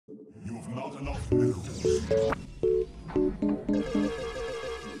not enough minerals.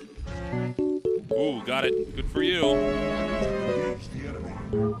 Ooh, got it. Good for you. Engage the enemy.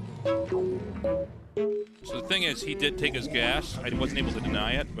 So the thing is, he did take his gas. I wasn't able to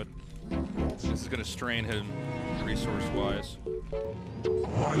deny it, but this is going to strain him resource-wise.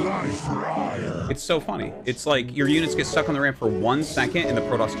 My life for ire. It's so funny. It's like your units get stuck on the ramp for 1 second and the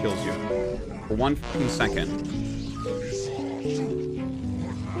Protoss kills you. For 1 fucking second.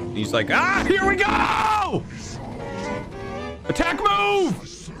 And he's like, ah, here we go! Attack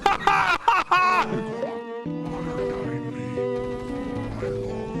move! Ha ha ha ha!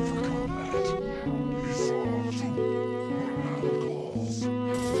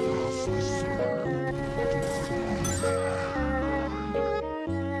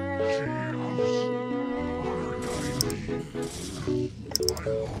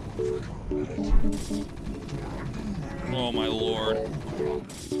 Oh my lord.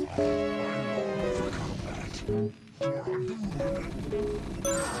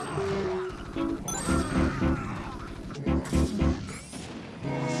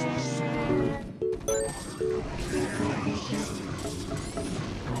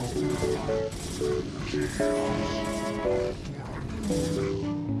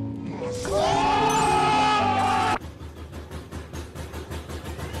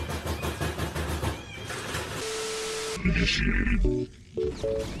 Initiated.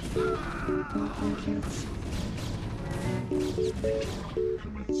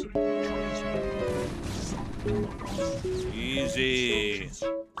 Easy.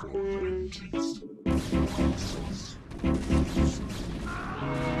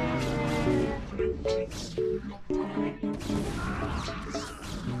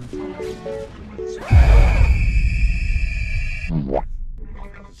 What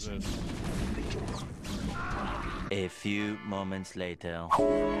is this? A few moments later.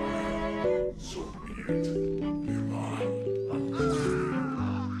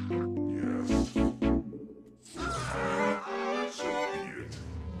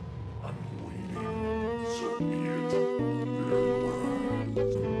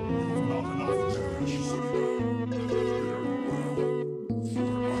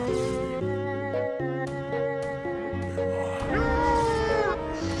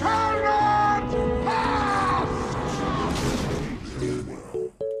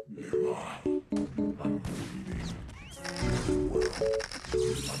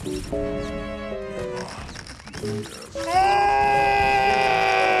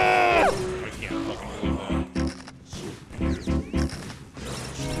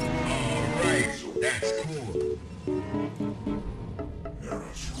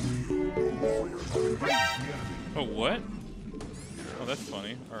 Oh, what? Oh, that's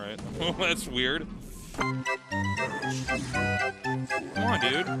funny. Alright. That's weird. Come on,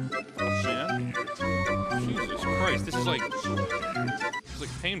 dude. Man. Jesus Christ, this is like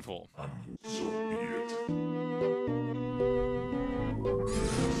painful. How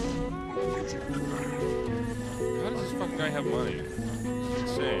does this fucking guy have money? It's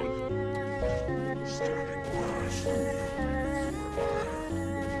insane.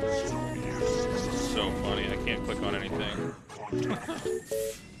 So funny, I can't click on anything.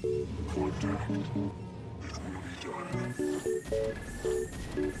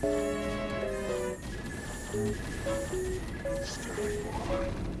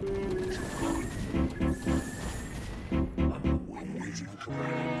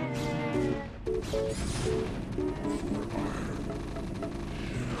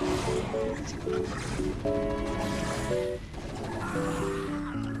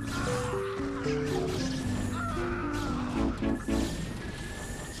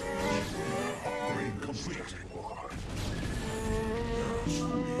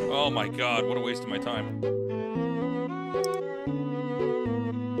 Oh my god, what a waste of my time.